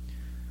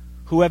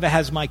 Whoever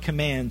has my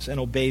commands and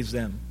obeys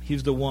them,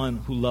 he's the one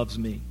who loves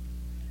me.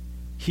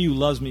 He who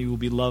loves me will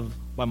be loved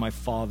by my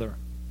Father,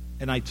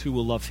 and I too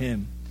will love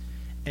him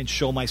and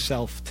show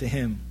myself to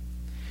him.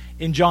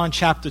 In John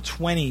chapter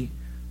 20,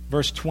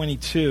 verse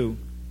 22,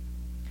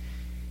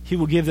 He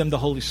will give them the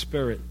Holy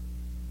Spirit.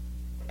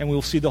 And we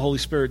will see the Holy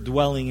Spirit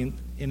dwelling,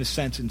 in a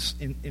sense,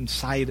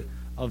 inside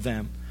of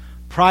them.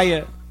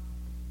 Prior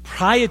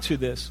to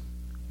this,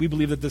 we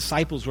believe that the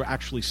disciples were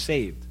actually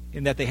saved,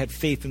 in that they had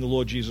faith in the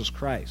Lord Jesus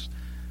Christ.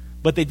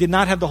 But they did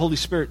not have the Holy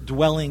Spirit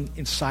dwelling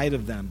inside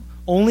of them.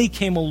 Only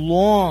came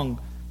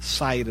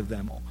alongside of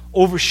them,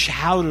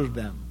 overshadowed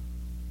them.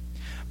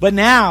 But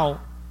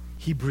now,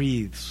 He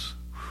breathes.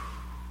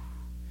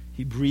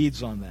 He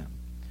breathes on them.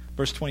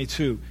 Verse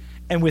 22,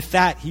 and with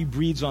that He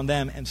breathes on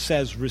them and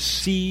says,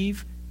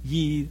 receive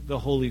ye the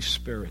Holy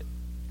Spirit.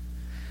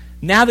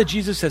 Now that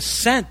Jesus has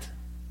sent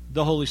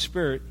the Holy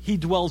Spirit, He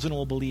dwells in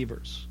all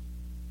believers.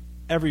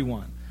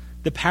 Everyone.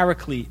 The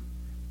Paraclete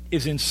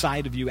is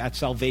inside of you at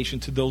salvation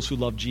to those who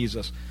love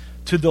Jesus,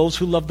 to those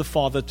who love the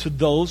Father, to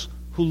those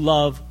who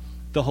love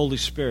the Holy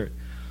Spirit.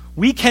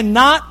 We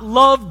cannot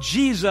love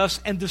Jesus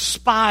and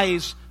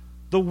despise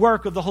the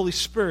work of the Holy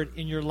Spirit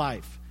in your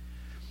life.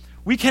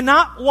 We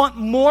cannot want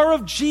more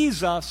of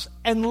Jesus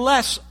and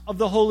less of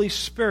the Holy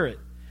Spirit.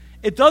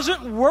 It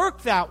doesn't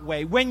work that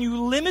way. When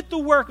you limit the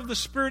work of the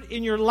Spirit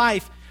in your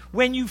life,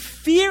 when you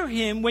fear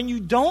Him, when you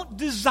don't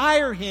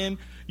desire Him,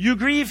 you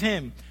grieve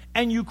Him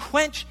and you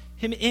quench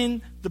Him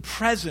in the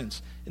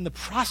presence, in the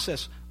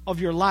process of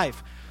your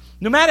life.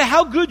 No matter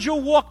how good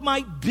your walk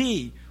might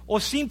be or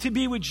seem to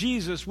be with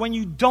Jesus, when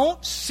you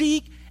don't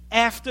seek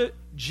after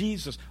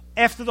Jesus,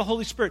 after the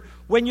Holy Spirit,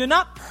 when you're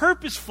not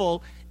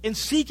purposeful in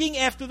seeking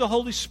after the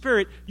Holy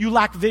Spirit, you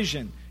lack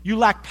vision, you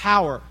lack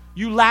power,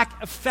 you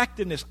lack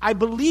effectiveness. I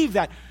believe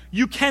that.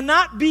 You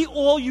cannot be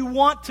all you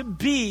want to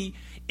be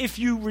if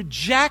you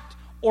reject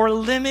or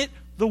limit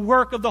the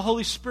work of the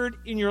Holy Spirit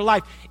in your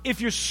life.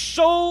 If you're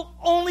so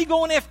only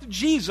going after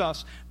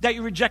Jesus that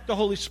you reject the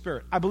Holy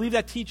Spirit. I believe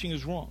that teaching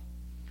is wrong.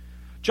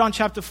 John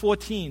chapter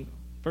 14,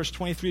 verse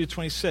 23 to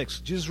 26,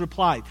 Jesus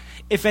replied,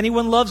 "If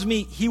anyone loves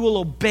me, he will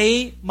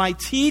obey my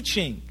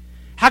teaching."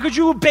 How could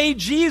you obey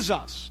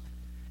Jesus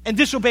and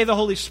disobey the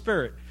Holy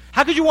Spirit?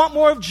 How could you want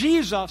more of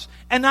Jesus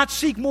and not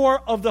seek more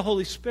of the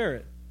Holy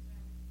Spirit?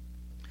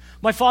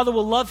 My Father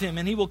will love him,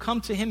 and he will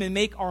come to him and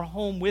make our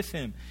home with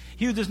him.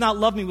 He who does not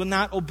love me will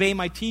not obey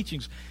my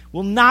teachings.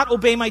 Will not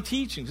obey my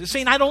teachings. It's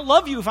saying, I don't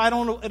love you if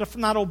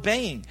I'm not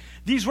obeying.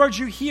 These words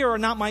you hear are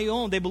not my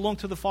own. They belong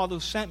to the Father who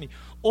sent me.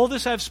 All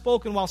this I have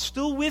spoken while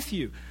still with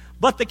you.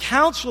 But the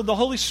Counselor, the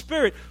Holy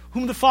Spirit,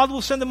 whom the Father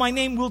will send in my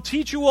name, will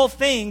teach you all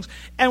things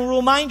and will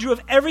remind you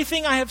of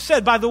everything I have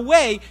said. By the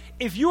way,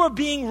 if you are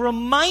being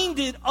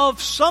reminded of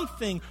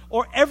something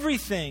or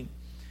everything,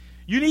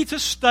 you need to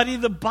study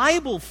the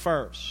Bible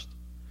first.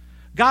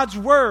 God's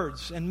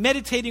words and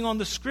meditating on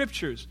the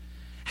Scriptures.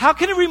 How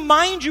can it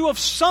remind you of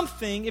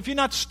something if you're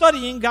not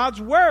studying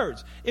God's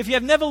words? If you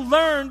have never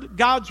learned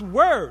God's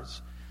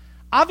words?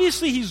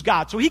 Obviously, He's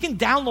God, so He can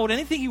download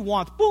anything He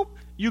wants. Boom,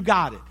 you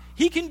got it.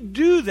 He can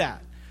do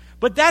that.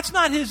 But that's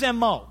not His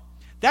M.O.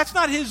 That's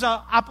not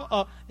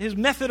His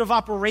method of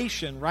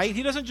operation, right?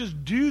 He doesn't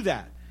just do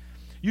that.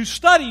 You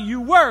study, you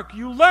work,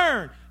 you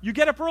learn. You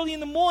get up early in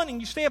the morning,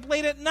 you stay up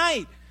late at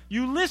night.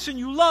 You listen,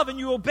 you love, and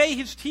you obey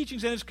His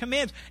teachings and His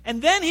commands.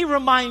 And then He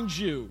reminds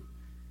you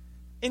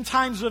in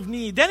times of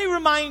need. Then He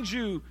reminds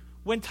you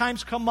when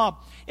times come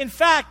up. In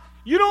fact,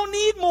 you don't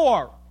need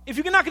more if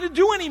you're not going to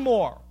do any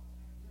more.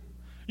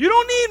 You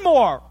don't need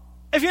more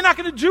if you're not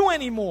going to do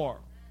any more.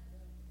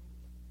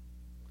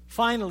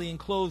 Finally, in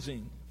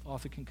closing, if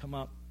Arthur can come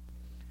up.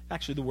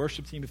 Actually, the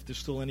worship team, if there's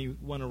still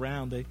anyone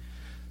around, they're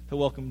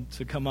welcome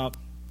to come up.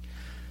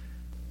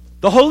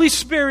 The Holy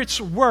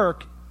Spirit's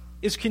work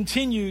is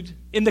continued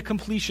in the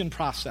completion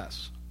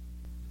process.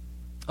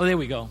 Oh, there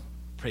we go.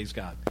 Praise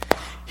God.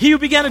 He who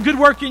began a good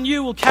work in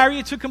you will carry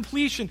it to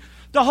completion.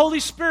 The Holy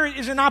Spirit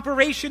is in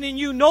operation in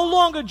you, no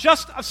longer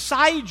just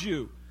aside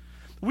you.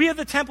 We are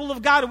the temple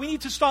of God, and we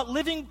need to start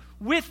living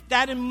with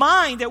that in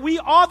mind, that we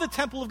are the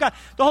temple of God.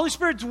 The Holy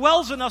Spirit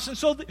dwells in us, and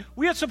so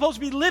we are supposed to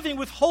be living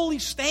with holy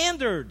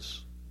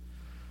standards.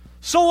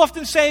 So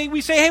often we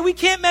say, hey, we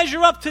can't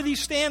measure up to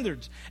these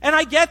standards. And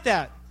I get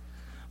that.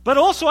 But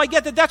also I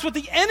get that that's what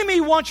the enemy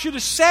wants you to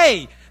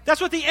say.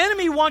 That's what the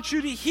enemy wants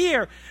you to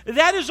hear.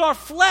 That is our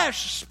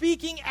flesh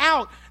speaking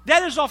out.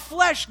 That is our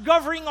flesh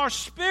governing our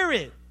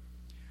spirit.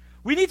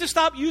 We need to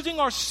stop using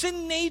our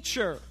sin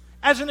nature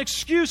as an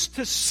excuse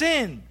to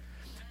sin.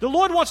 The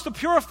Lord wants to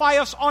purify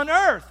us on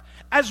earth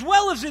as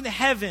well as in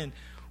heaven.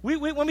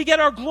 When we get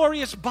our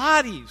glorious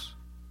bodies.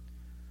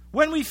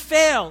 When we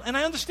fail. And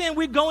I understand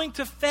we're going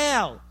to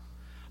fail.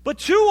 But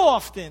too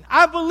often,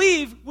 I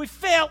believe we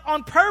fail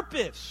on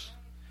purpose.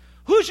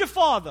 Who's your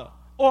father?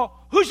 Or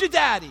who's your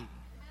daddy?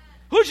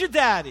 Who's your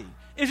daddy?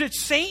 Is it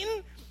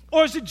Satan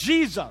or is it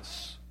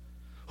Jesus?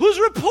 Whose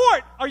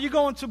report are you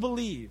going to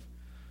believe?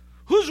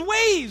 Whose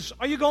ways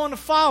are you going to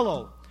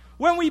follow?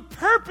 When we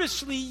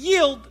purposely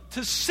yield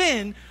to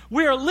sin,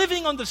 we are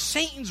living under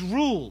Satan's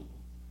rule.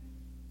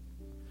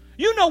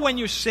 You know when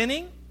you're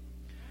sinning.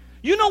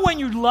 You know when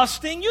you're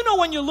lusting. You know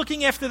when you're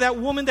looking after that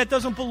woman that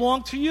doesn't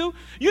belong to you.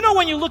 You know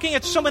when you're looking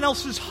at someone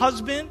else's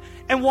husband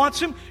and wants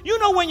him. You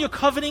know when you're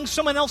coveting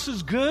someone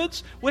else's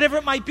goods, whatever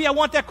it might be. I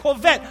want that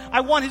Corvette.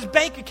 I want his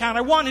bank account.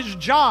 I want his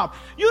job.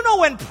 You know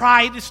when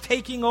pride is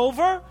taking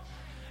over.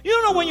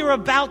 You know when you're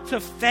about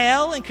to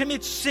fail and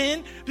commit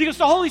sin because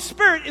the Holy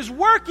Spirit is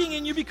working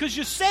in you because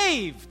you're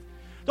saved.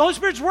 The Holy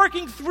Spirit's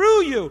working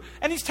through you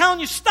and He's telling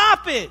you,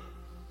 stop it.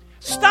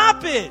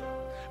 Stop it.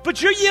 But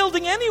you're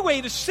yielding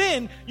anyway to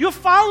sin. You're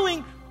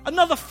following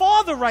another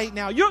father right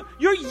now. You're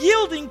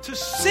yielding to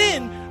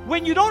sin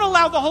when you don't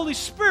allow the Holy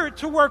Spirit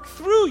to work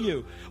through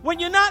you. When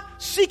you're not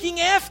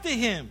seeking after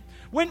Him.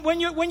 When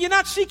you're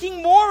not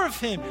seeking more of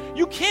Him.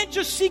 You can't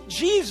just seek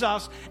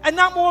Jesus and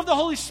not more of the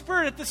Holy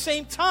Spirit at the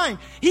same time.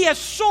 He has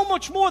so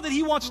much more that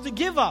He wants to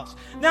give us.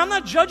 Now, I'm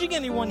not judging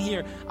anyone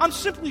here. I'm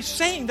simply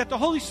saying that the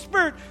Holy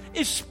Spirit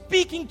is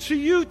speaking to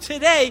you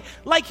today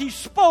like He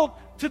spoke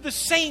to the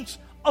saints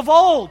of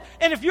old.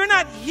 And if you're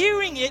not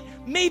hearing it,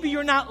 maybe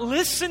you're not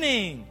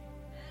listening.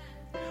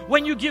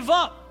 When you give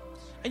up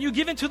and you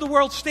give into the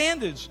world's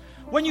standards,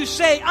 when you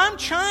say, I'm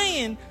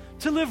trying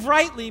to live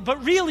rightly,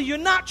 but really you're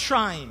not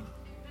trying.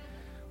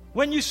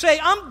 When you say,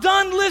 I'm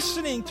done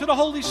listening to the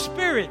Holy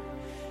Spirit,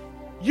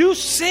 you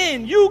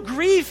sin, you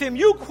grieve Him,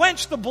 you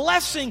quench the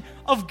blessing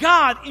of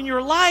God in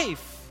your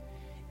life.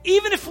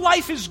 Even if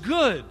life is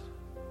good,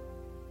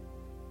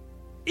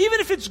 even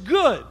if it's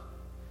good,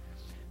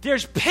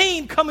 there's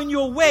pain coming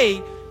your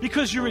way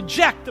because you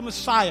reject the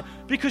Messiah,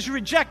 because you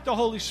reject the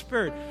Holy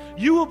Spirit.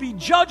 You will be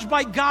judged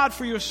by God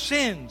for your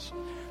sins.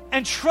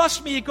 And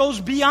trust me, it goes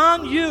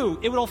beyond you.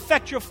 It will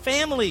affect your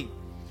family.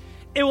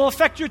 It will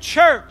affect your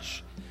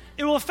church.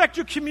 It will affect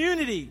your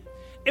community.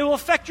 It will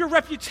affect your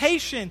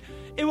reputation.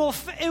 It will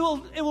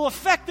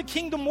affect the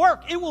kingdom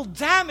work. It will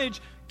damage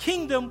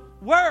kingdom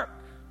work.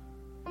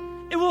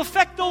 It will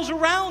affect those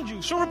around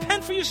you. So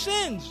repent for your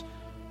sins.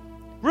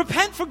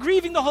 Repent for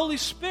grieving the Holy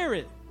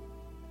Spirit.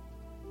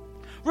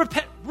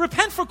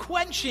 Repent for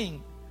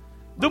quenching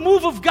the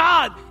move of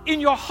God in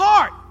your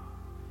heart,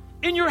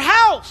 in your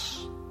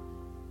house,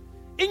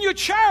 in your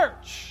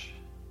church.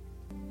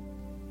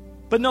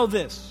 But know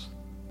this,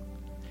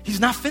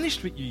 He's not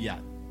finished with you yet.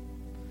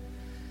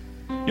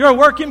 You're a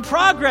work in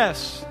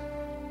progress.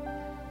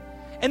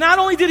 And not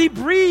only did He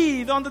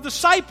breathe on the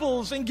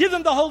disciples and give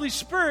them the Holy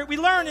Spirit, we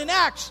learn in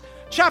Acts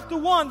chapter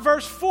 1,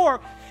 verse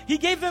 4, He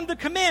gave them the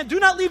command, do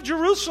not leave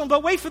Jerusalem,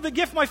 but wait for the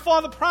gift my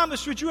Father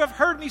promised, which you have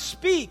heard me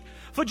speak.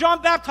 For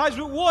John baptized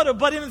with water,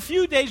 but in a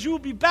few days you will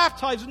be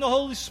baptized in the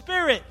Holy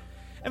Spirit.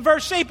 And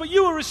verse 8, but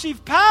you will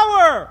receive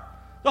power.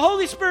 The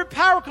Holy Spirit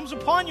power comes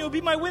upon you. You'll be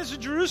my witness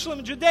in Jerusalem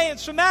and Judea and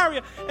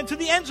Samaria and to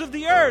the ends of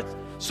the earth.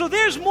 So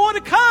there's more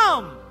to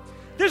come.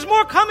 There's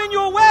more coming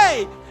your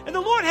way. And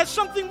the Lord has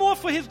something more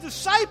for His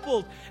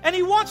disciples. And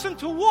He wants them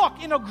to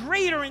walk in a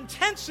greater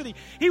intensity.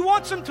 He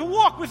wants them to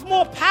walk with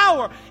more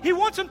power. He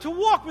wants them to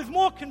walk with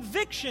more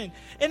conviction.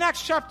 In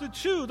Acts chapter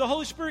 2, the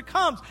Holy Spirit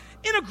comes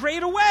in a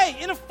greater way,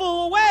 in a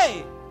fuller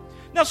way.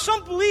 Now,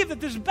 some believe that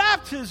this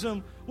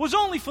baptism was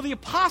only for the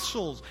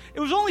apostles. It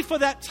was only for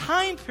that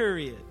time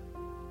period.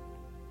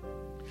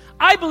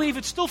 I believe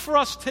it's still for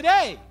us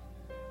today.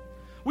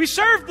 We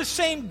serve the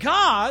same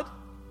God.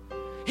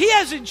 He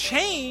hasn't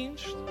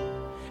changed.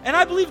 And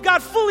I believe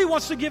God fully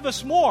wants to give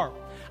us more.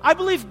 I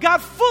believe God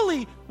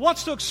fully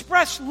wants to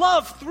express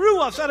love through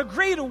us in a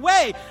greater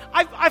way.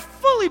 I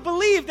fully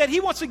believe that He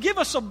wants to give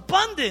us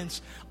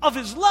abundance of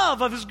His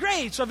love, of His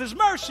grace, of His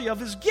mercy, of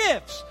His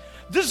gifts.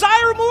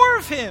 Desire more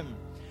of Him.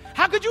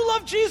 How could you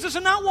love Jesus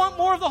and not want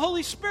more of the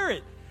Holy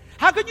Spirit?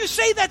 How could you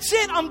say, that's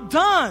it, I'm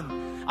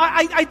done.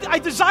 I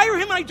desire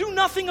Him and I do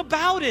nothing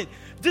about it.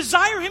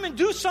 Desire Him and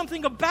do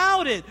something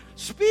about it.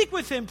 Speak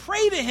with Him,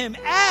 pray to Him,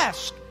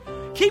 ask.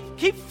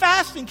 Keep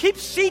fasting, keep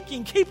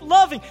seeking, keep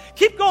loving,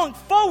 keep going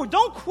forward.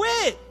 Don't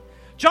quit.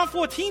 John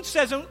 14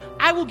 says,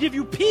 I will give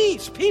you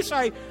peace. Peace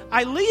I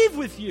leave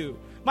with you.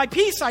 My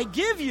peace I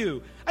give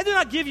you. I do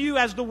not give you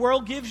as the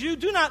world gives you.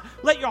 Do not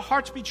let your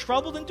hearts be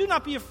troubled and do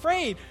not be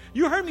afraid.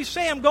 You heard me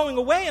say I'm going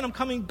away and I'm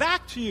coming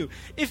back to you.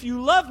 If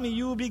you love me,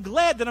 you will be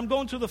glad that I'm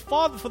going to the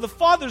Father, for the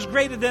Father is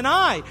greater than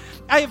I.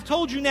 I have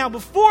told you now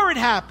before it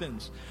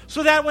happens,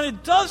 so that when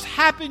it does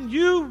happen,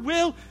 you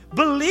will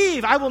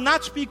believe. I will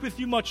not speak with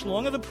you much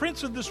longer. The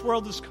prince of this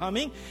world is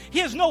coming. He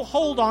has no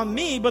hold on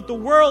me, but the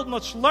world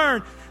must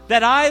learn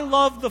that I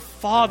love the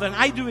Father and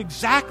I do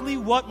exactly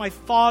what my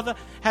Father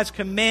has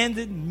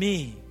commanded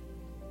me.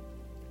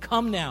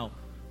 Come now,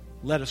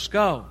 let us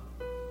go.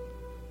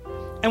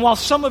 And while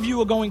some of you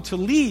are going to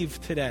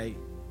leave today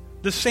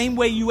the same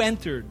way you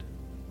entered,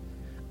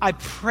 I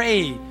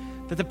pray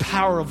that the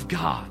power of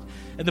God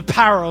and the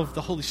power of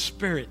the Holy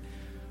Spirit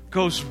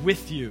goes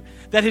with you.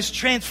 That His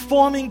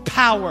transforming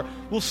power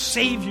will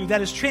save you. That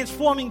His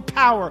transforming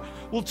power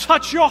will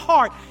touch your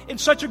heart in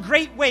such a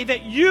great way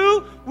that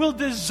you will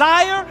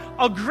desire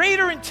a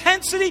greater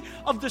intensity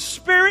of the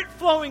Spirit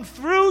flowing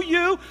through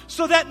you,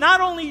 so that not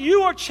only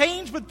you are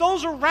changed, but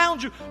those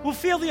around you will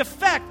feel the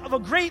effect of a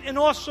great and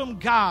awesome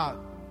God.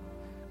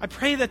 I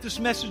pray that this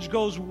message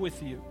goes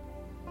with you.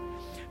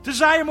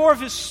 Desire more of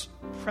His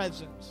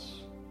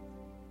presence,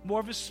 more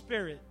of His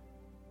Spirit,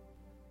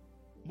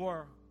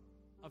 more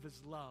of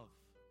His love.